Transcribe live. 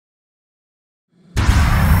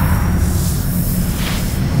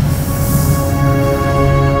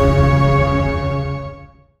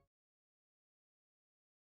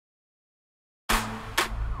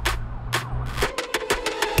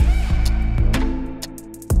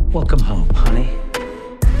Welcome home, honey.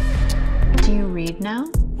 Do you read now?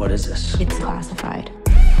 What is this? It's classified.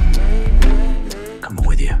 Coming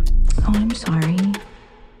with you. Oh, I'm sorry.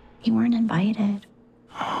 You weren't invited.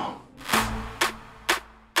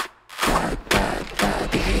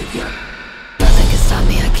 Nothing can stop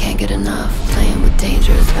me, I can't get enough. Playing with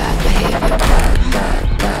danger is bad behavior.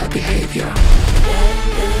 Bad behavior.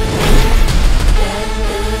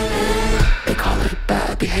 They call it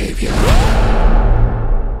bad behavior.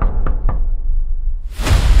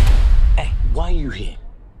 Hey, why are you here?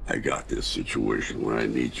 I got this situation where I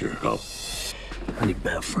need your help. I need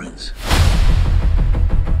bad friends.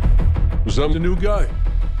 Was that the new guy?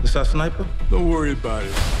 This our sniper? Don't worry about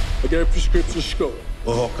it. I got a prescription scope.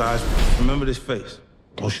 Well, Hawkeyes, remember this face.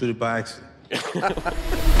 Don't shoot it by accident.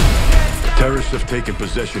 Terrorists have taken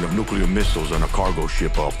possession of nuclear missiles on a cargo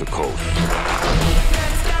ship off the coast.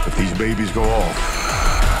 If these babies go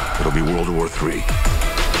off, it'll be World War III.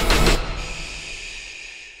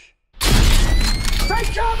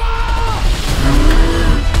 Take cover!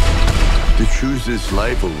 To choose this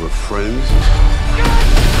life over friends,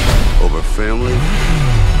 over family.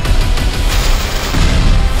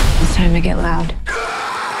 It's time to get loud.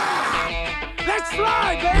 Let's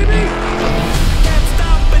fly, baby! Can't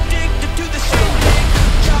stop addicted to the shit.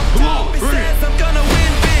 Come on, bring it. I'm gonna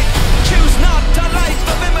win big. Choose not a life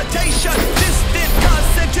of imitation. Distant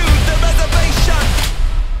cousin to the reservation.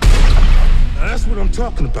 Now that's what I'm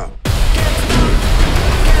talking about.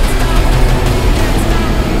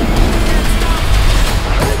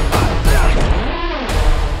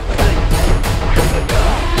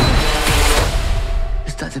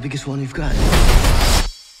 Is that the biggest one you've got?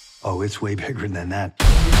 Oh, it's way bigger than that.